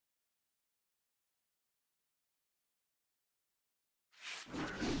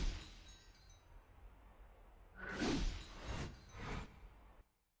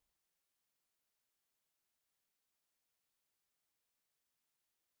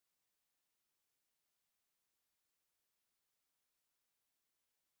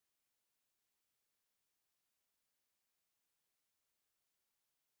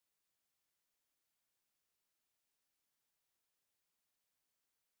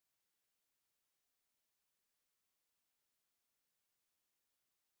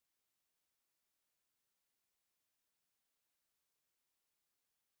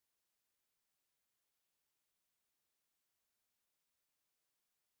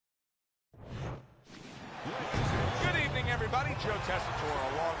everybody. Joe Tessitore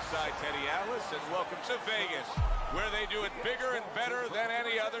alongside Teddy Atlas, and welcome to Vegas, where they do it bigger and better than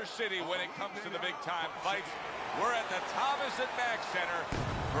any other city when it comes to the big-time fights. We're at the Thomas & Mack Center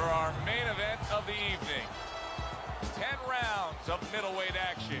for our main event of the evening. 10 rounds of middleweight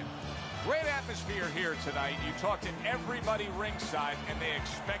action. Great atmosphere here tonight. You talk to everybody ringside, and they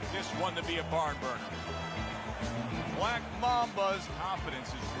expect this one to be a barn burner. Black Mamba's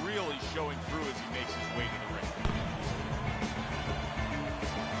confidence is really showing through as he makes his way to the ring.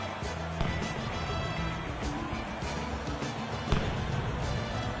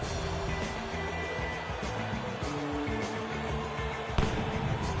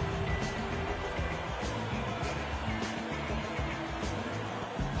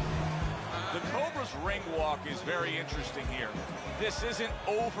 Ring walk is very interesting here. This isn't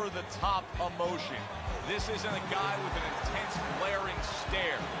over-the-top emotion. This isn't a guy with an intense glaring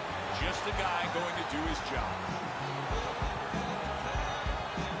stare. Just a guy going to do his job.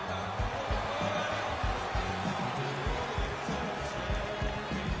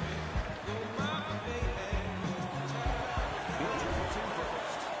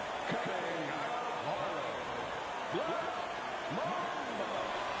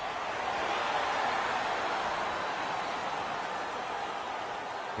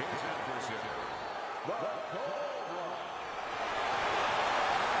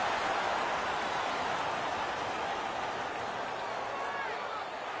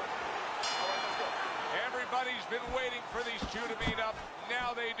 Everybody's been waiting for these two to meet up.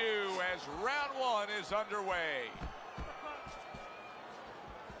 Now they do, as round one is underway.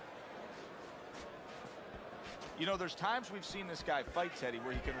 You know, there's times we've seen this guy fight, Teddy,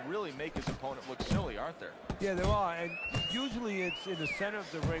 where he can really make his opponent look silly, aren't there? Yeah, there are, and usually it's in the center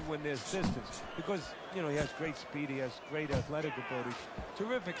of the ring when there's distance, because, you know, he has great speed, he has great athletic ability,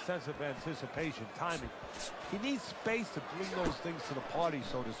 terrific sense of anticipation, timing. He needs space to bring those things to the party,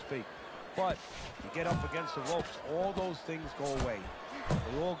 so to speak. But you get up against the ropes, all those things go away.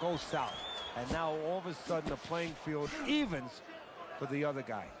 They all go south. And now all of a sudden the playing field evens for the other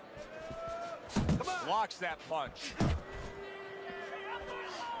guy. Blocks that punch.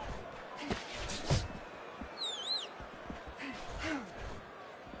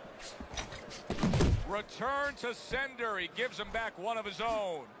 Return to sender. He gives him back one of his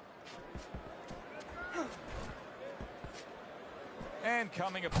own. And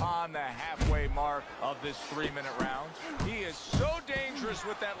coming upon the halfway mark of this 3-minute round, he is so dangerous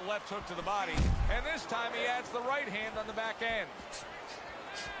with that left hook to the body, and this time he adds the right hand on the back end.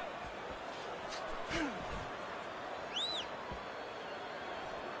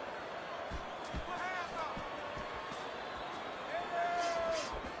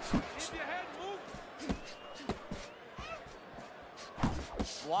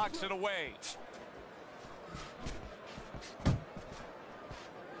 Blocks it away.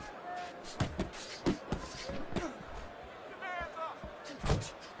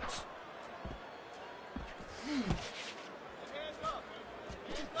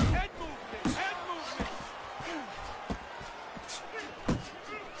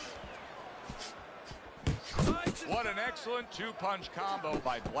 What an excellent two-punch combo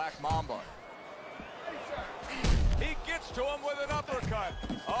by Black Mamba. He gets to him with an uppercut.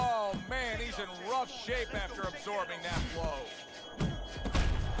 Oh, man, he's in rough shape after absorbing that blow.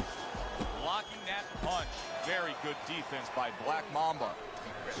 Blocking that punch. Very good defense by Black Mamba.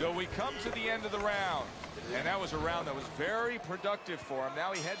 So we come to the end of the round. And that was a round that was very productive for him.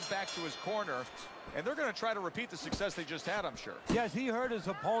 Now he heads back to his corner. And they're going to try to repeat the success they just had, I'm sure. Yes, he hurt his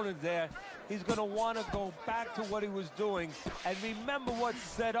opponent there. He's going to want to go back to what he was doing and remember what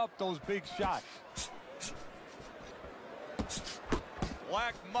set up those big shots.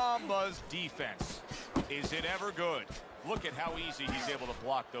 Black Mamba's defense. Is it ever good? Look at how easy he's able to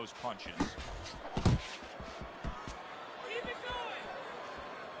block those punches.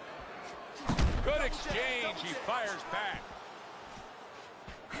 Good exchange. He fires back.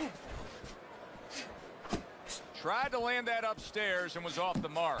 Tried to land that upstairs and was off the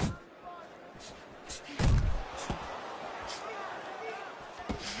mark.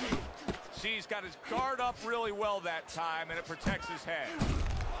 See, he's got his guard up really well that time, and it protects his head.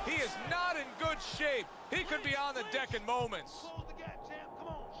 He is not in good shape. He could be on the deck in moments.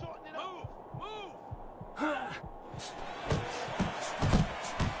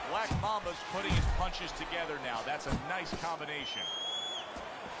 Black Mamba's putting his punches together now. That's a nice combination.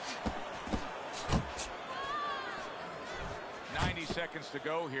 90 seconds to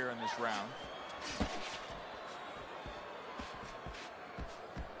go here in this round.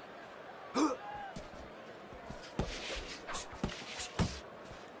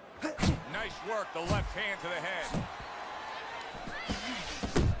 Nice work, the left hand to the head.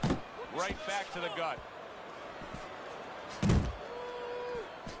 right back to the gut.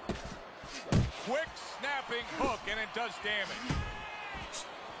 Quick snapping hook, and it does damage.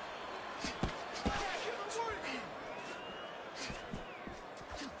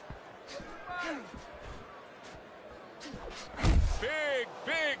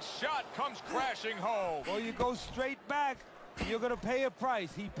 Big shot comes crashing home. Well, you go straight back, you're going to pay a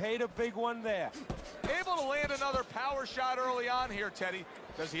price. He paid a big one there. Able to land another power shot early on here, Teddy.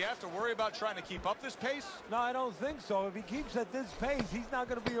 Does he have to worry about trying to keep up this pace? No, I don't think so. If he keeps at this pace, he's not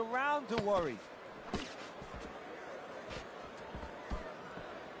going to be around to worry.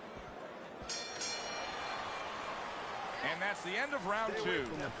 And that's the end of round two.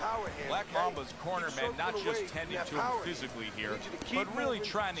 Black Mamba's cornermen not just tending to him physically here, but really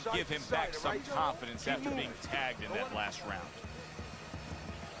trying to give him back some confidence after being tagged in that last round.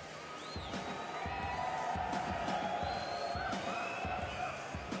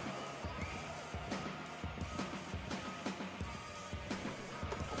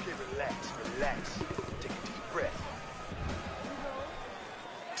 Okay, relax. Take a deep breath.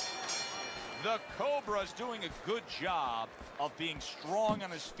 The Cobra's doing a good job of being strong on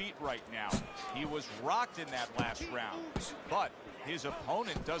his feet right now. He was rocked in that last round, but his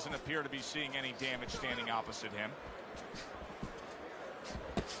opponent doesn't appear to be seeing any damage standing opposite him.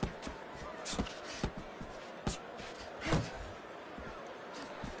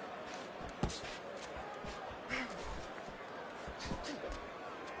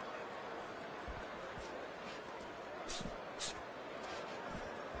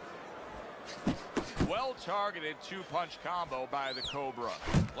 Well-targeted two-punch combo by the Cobra.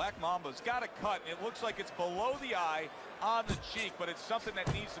 Black Mamba's got a cut, and it looks like it's below the eye on the cheek, but it's something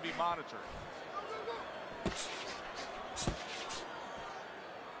that needs to be monitored.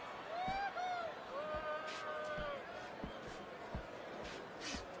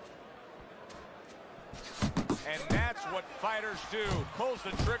 And that's what fighters do. Pulls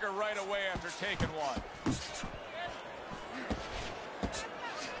the trigger right away after taking one.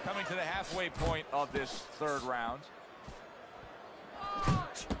 Coming to the halfway point of this third round.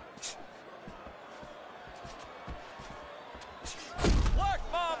 Black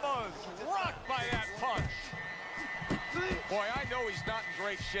Mamba's rocked by that punch. Boy, I know he's not in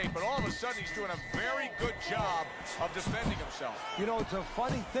great shape, but all of a sudden he's doing a very good job of defending himself. You know, it's a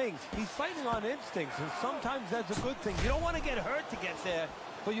funny thing. He's fighting on instincts, and sometimes that's a good thing. You don't want to get hurt to get there,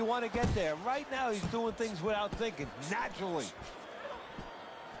 but you want to get there. Right now, he's doing things without thinking, naturally.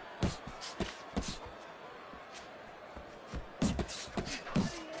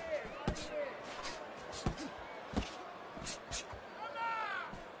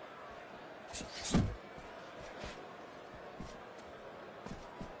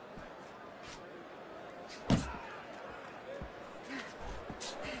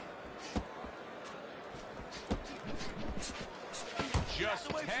 Just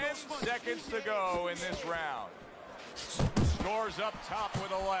 10 seconds to go in this round. Scores up top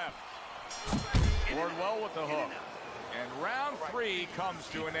with a left. Scored well with the hook. And round three comes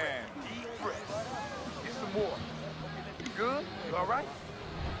to an end. Deep breath. Get some more. You good? You all right?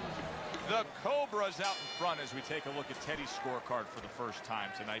 The Cobra's out in front as we take a look at Teddy's scorecard for the first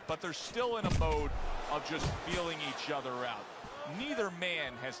time tonight, but they're still in a mode of just feeling each other out. Neither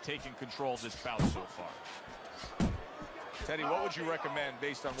man has taken control of this bout so far. Teddy, what would you recommend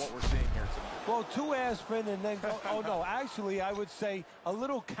based on what we're seeing here tonight? Well, 2 aspirin and then go, oh no, actually I would say a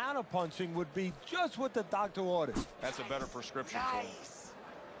little counterpunching would be just what the doctor ordered. That's a better prescription for him.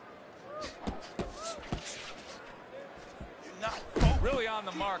 You're not really on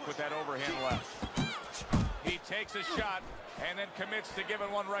the mark with that overhand left. He takes a shot and then commits to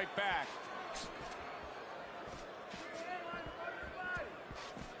giving one right back.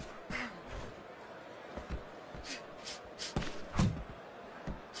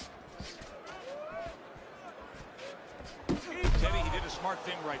 Teddy, he did a smart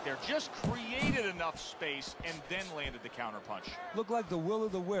thing right there. Just created enough space and then landed the counterpunch. Looked like the will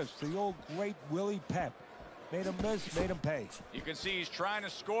of the wisps, the old great Willie Pep. Made him miss, made him pay. You can see he's trying to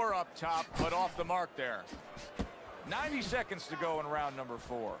score up top, but off the mark there. 90 seconds to go in round number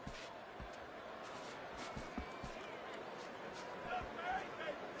 4.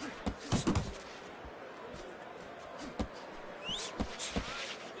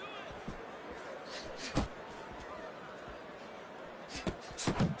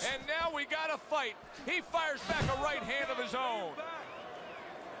 And now we got a fight. He fires back a right hand of his own.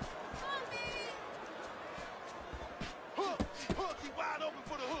 hook. He wide open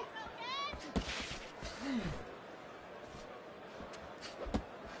for the hook.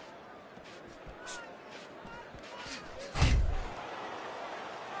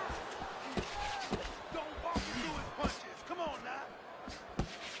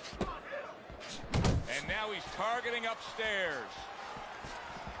 targeting upstairs.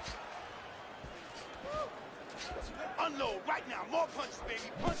 Unload right now. More punches, baby.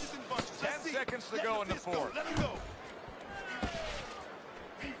 Punches and bunches. 10 seconds to go in the fourth. Let him go.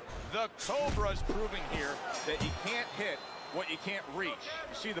 The Cobra's proving here that you can't hit what you can't reach.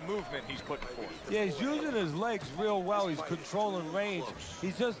 You see the movement he's putting forth. Yeah, he's using his legs real well. He's controlling range.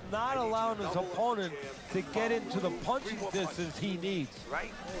 He's just not allowing his opponent to get into the punching distance he needs.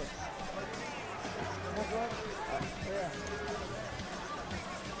 Right?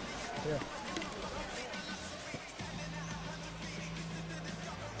 Yeah.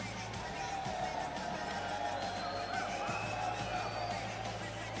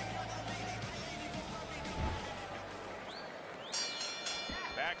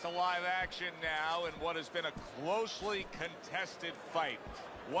 Back to live action now in what has been a closely contested fight.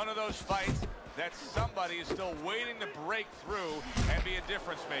 One of those fights that somebody is still waiting to break through and be a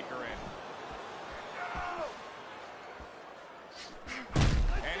difference maker in.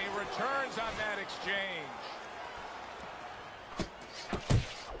 And he returns on that exchange.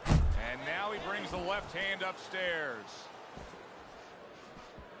 And now he brings the left hand upstairs.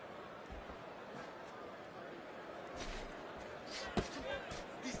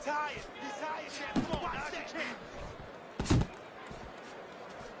 He's tired. He's tired, champ. Come on, watch that.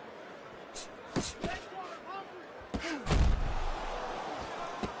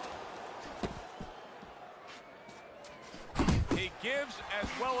 He gives as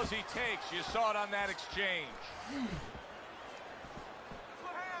well as he takes. You saw it on that exchange.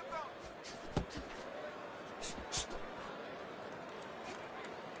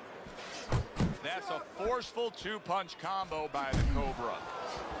 That's a forceful two-punch combo by the Cobra.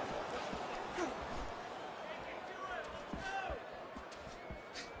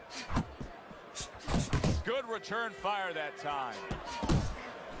 Good return fire that time.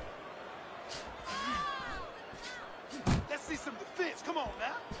 Let's see some defense. Come on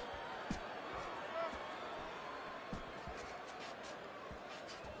now.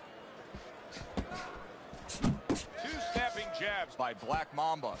 Two snapping jabs by Black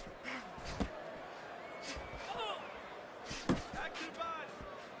Mamba.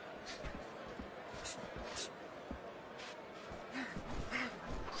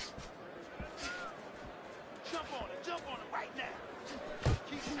 Jump on it right now.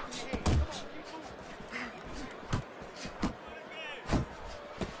 Keep moving your head. Come on, keep moving.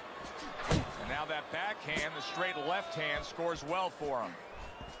 And now that backhand, the straight left hand, scores well for him.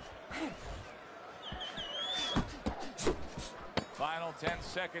 Final 10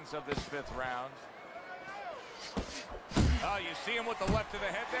 seconds of this fifth round. Oh, you see him with the left of the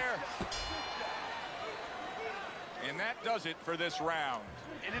head there? And that does it for this round.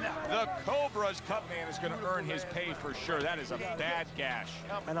 The Cobra's cut man is going to earn his pay for sure. That is a bad gash.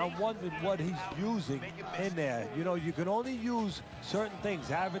 And I'm wondering what he's using in there. You know, you can only use certain things,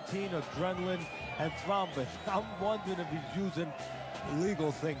 Avitine, adrenaline, and thrombin. I'm wondering if he's using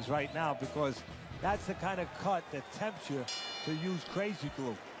illegal things right now, because that's the kind of cut that tempts you to use crazy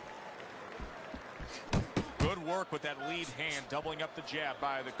glue. Good work with that lead hand, doubling up the jab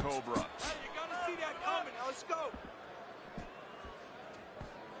by the Cobra. Hey, you gotta see that coming. Now let's go.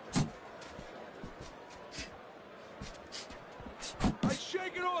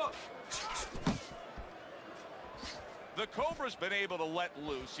 Shake it off. The Cobra's been able to let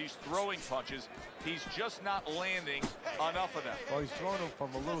loose. He's throwing punches. He's just not landing enough of them. Well, he's throwing them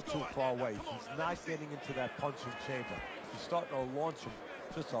from a little too far away. He's not getting into that punching chamber. He's starting to launch him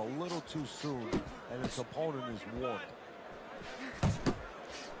just a little too soon, and his opponent is warned.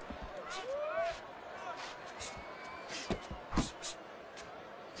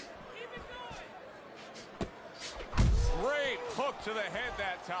 Great hook to the head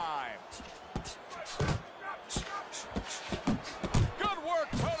that time. Good work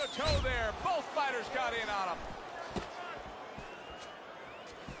toe-to-toe there. Both fighters got in on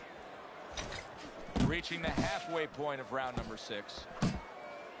him. Reaching the halfway point of round number 6.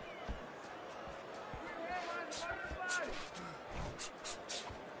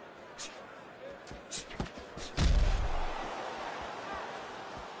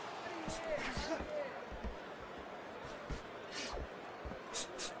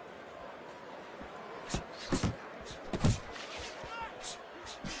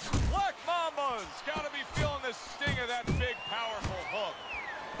 Got to be feeling the sting of that big, powerful hook.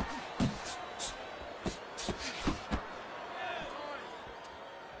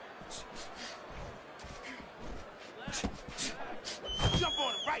 Jump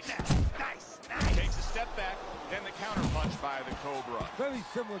on it right now. Nice. Takes a step back, then the counter punch by the Cobra. Very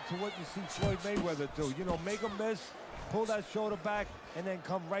similar to what you see Floyd Mayweather do. You know, make a miss, pull that shoulder back, and then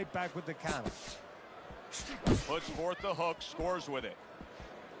come right back with the counter. Puts forth the hook, scores with it.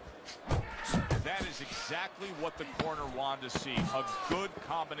 That is exactly what the corner wanted to see. A good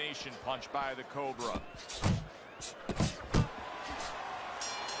combination punch by the Cobra.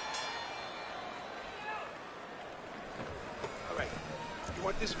 All right. You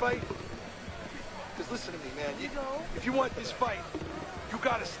want this fight? Because listen to me, man. If you want this fight, you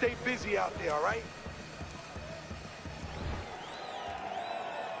got to stay busy out there, all right?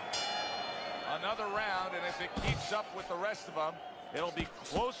 Another round, and if it keeps up with the rest of them, it'll be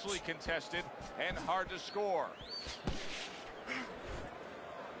closely contested and hard to score.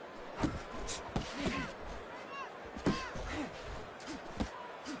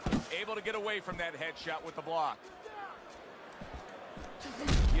 Able to get away from that headshot with the block.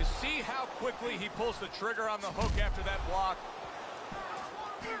 You see how quickly he pulls the trigger on the hook after that block.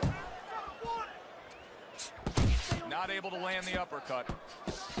 Not able to land the uppercut.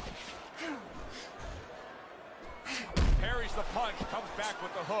 Parries the punch, comes back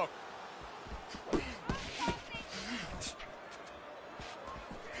with the hook.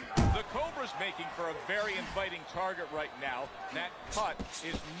 The Cobra's making for a very inviting target right now. That cut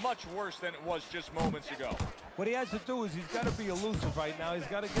is much worse than it was just moments ago. What he has to do is he's got to be elusive right now. He's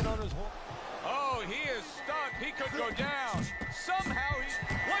got to get on his horse. Oh, he is stunned. He could go down. Somehow he's...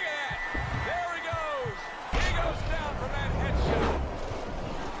 Look at that. There he goes. He goes down from that headshot.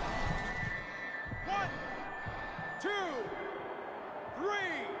 1, 2, 3,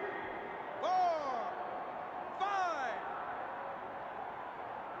 4, 5.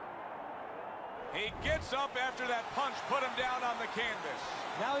 He gets up after that punch put him down on the canvas.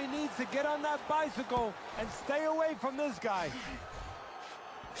 Now he needs to get on that bicycle and stay away from this guy.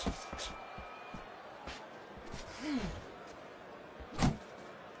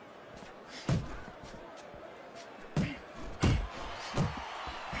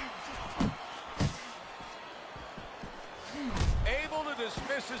 Able to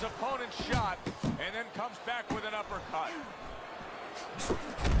dismiss his opponent's shot and then comes back with an uppercut.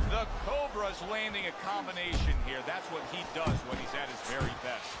 The Cobra's landing a combination here. That's what he does when he's at his very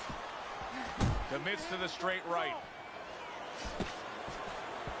best. Commits to the straight right.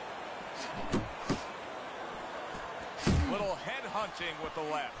 Little head hunting with the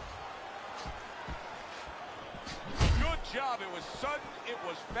left. Good job. It was sudden, it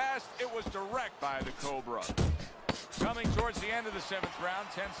was fast, it was direct by the Cobra. Coming towards the end of the 7th round,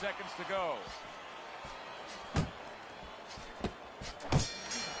 10 seconds to go.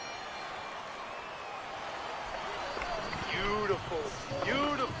 Beautiful,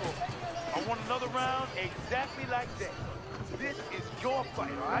 beautiful. I want another round exactly like that. This is your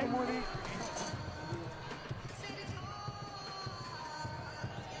fight, all right, Morty?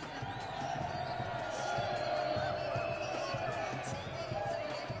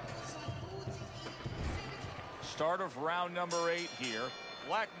 Start of round number 8 here.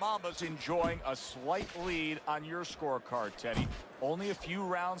 Black Mamba's enjoying a slight lead on your scorecard, Teddy. Only a few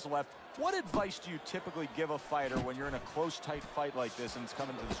rounds left. What advice do you typically give a fighter when you're in a close, tight fight like this and it's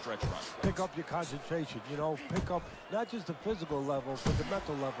coming to the stretch run? Pick up your concentration, you know, pick up not just the physical level, but the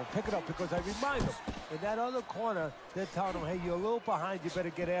mental level. Pick it up because I remind them, in that other corner, they're telling them, hey, you're a little behind, you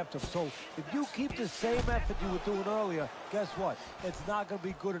better get after them. So if you keep the same effort you were doing earlier, guess what? It's not going to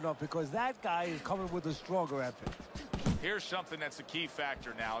be good enough because that guy is coming with a stronger effort. Here's something that's a key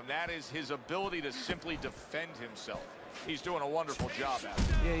factor now, and that is his ability to simply defend himself. He's doing a wonderful job at it.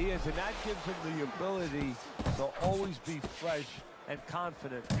 Yeah, he is, and that gives him the ability to always be fresh and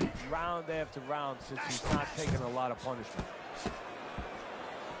confident round after round since he's not taking a lot of punishment.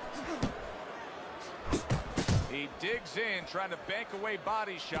 He digs in, trying to bank away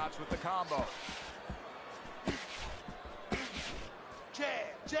body shots with the combo. Jab,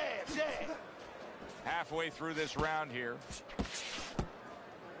 jab, jab. Halfway through this round here.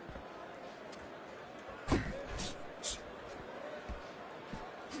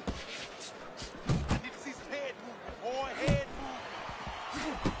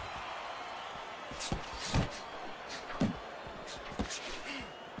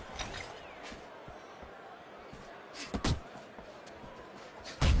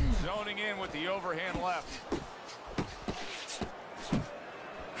 Zoning in with the overhand left.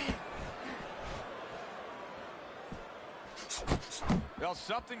 Well,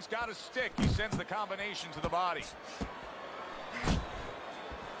 something's got to stick. He sends the combination to the body.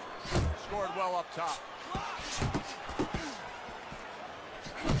 Scored well up top.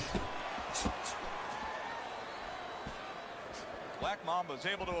 Black Mamba is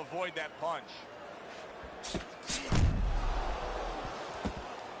able to avoid that punch.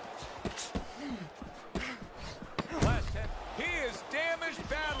 Last 10. He is damaged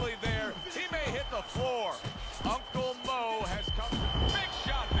badly there. He may hit the the floor. Uncle Mo has come. Big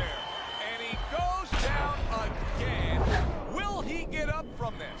shot there. And he goes down again. Will he get up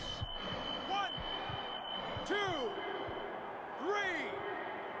from this? 1, 2, 3,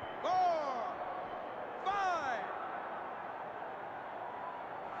 4, 5.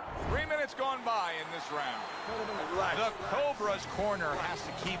 3 minutes gone by in this round. Relax. The Cobra's corner has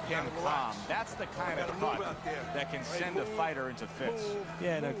to keep him calm. That's the kind of cut that can send a fighter into fits.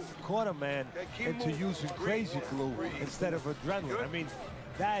 Yeah, and a corner man into using crazy glue instead of adrenaline. I mean,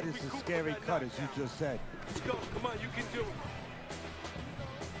 that is a scary cut, as you just said. Let's go. Come on, you can do it.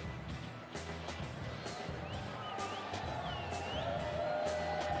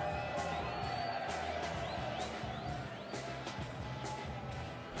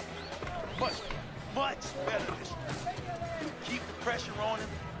 Much better this time. Keep the pressure on him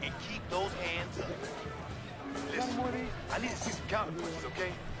and keep those hands up. Listen, I need to see some counter punches,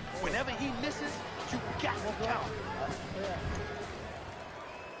 okay? Whenever he misses, you got to counter.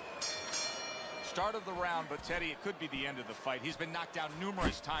 Start of the round, but Teddy, it could be the end of the fight. He's been knocked down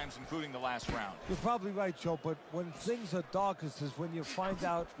numerous times, including the last round. You're probably right, Joe, but when things are darkest is when you find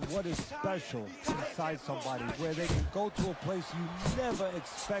out what is special inside somebody, where they can go to a place you never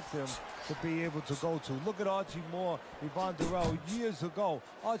expect them to be able to go to. Look at Archie Moore, Yvonne Durrell, years ago.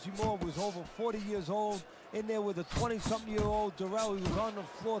 Archie Moore was over 40 years old, in there with a 20-something-year-old Durrell. He was on the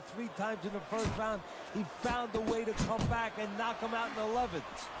floor 3 times in the first round. He found a way to come back and knock him out in the 11th.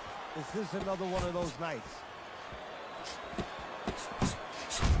 Is this another one of those nights?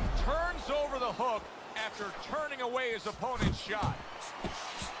 Turns over the hook after turning away his opponent's shot.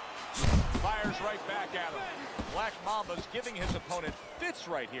 Fires right back at him. Black Mamba's giving his opponent fits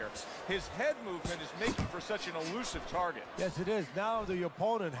right here. His head movement is making for such an elusive target. Yes, it is. Now the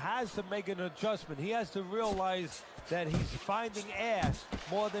opponent has to make an adjustment. He has to realize that he's finding air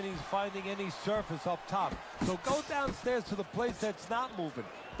more than he's finding any surface up top. So go downstairs to the place that's not moving,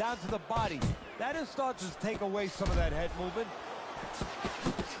 down to the body. That'll start to take away some of that head movement.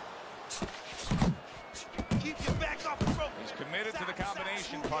 Keep your back off the rope. He's committed to the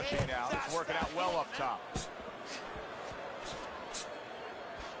combination punching now. It's working out well up top.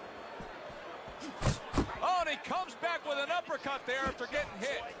 Oh, and he comes back with an uppercut there after getting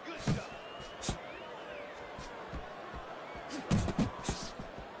hit.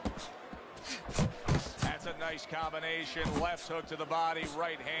 That's a nice combination. Left hook to the body,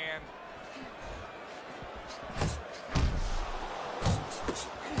 right hand.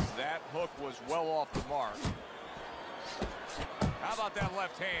 That hook was well off the mark. How about that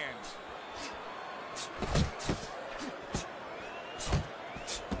left hand?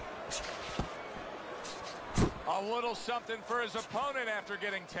 A little something for his opponent after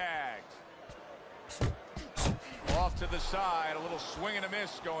getting tagged. Off to the side, a little swing and a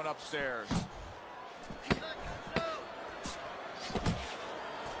miss going upstairs.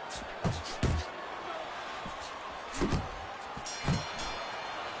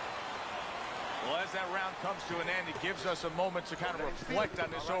 Well, as that round comes to an end, it gives us a moment to kind of reflect on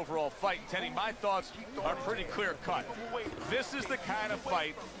this overall fight. And Teddy, my thoughts are pretty clear cut. This is the kind of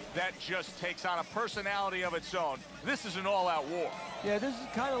fight that just takes on a personality of its own. This is an all-out war. Yeah, this is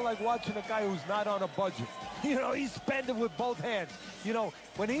kind of like watching a guy who's not on a budget. You know, he's spending with both hands. You know,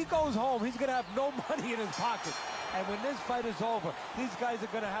 when he goes home, he's going to have no money in his pocket. And when this fight is over, these guys are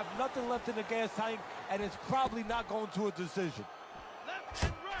going to have nothing left in the gas tank, and it's probably not going to a decision.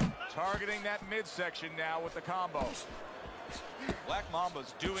 Targeting that midsection now with the combo. Black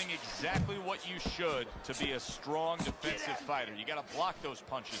Mamba's doing exactly what you should to be a strong defensive fighter. You got to block those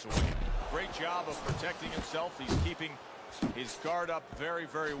punches away. Great job of protecting himself. He's keeping his guard up very,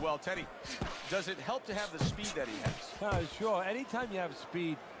 very well. Teddy, does it help to have the speed that he has? Sure. Anytime you have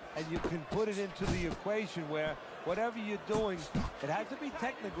speed and you can put it into the equation where whatever you're doing, it has to be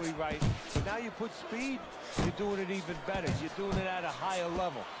technically right. But now you put speed, you're doing it even better. You're doing it at a higher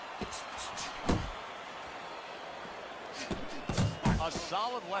level. A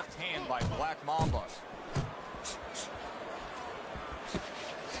solid left hand by Black Mamba.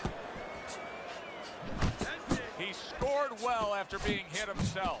 He scored well after being hit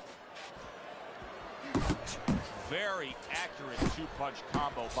himself. Very accurate two-punch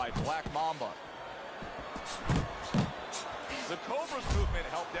combo by Black Mamba. The Cobra's movement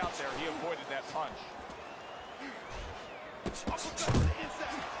helped out there. He avoided that punch. Uppercut to the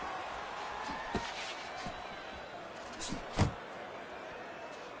inside.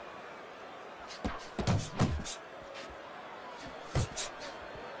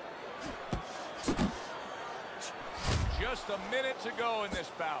 Just a minute to go in this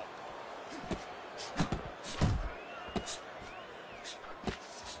bout.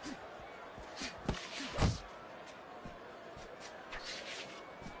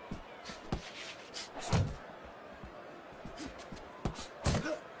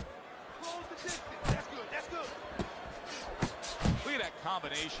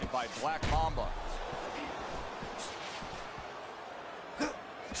 combination by Black Mamba.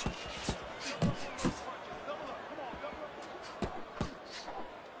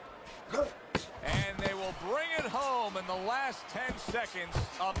 And they will bring it home in the last 10 seconds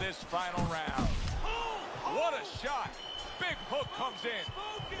of this final round. What a shot. Big hook comes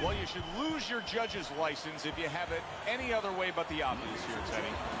in. Well, you should lose your judge's license if you have it any other way but the obvious here, Teddy.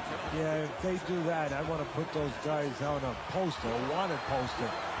 Yeah, if they do that, I want to put those guys on a poster, a wanted poster,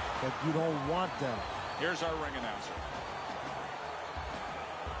 but you don't want them. Here's our ring announcer.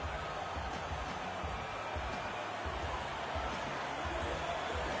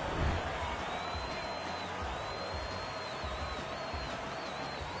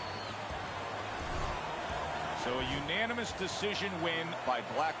 So a unanimous decision win by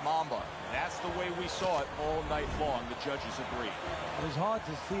Black Mamba. That's the way we saw it all night long. The judges agree. It was hard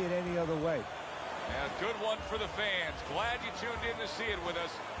to see it any other way. And a good one for the fans. Glad you tuned in to see it with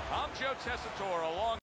us. I'm Joe Tessitore along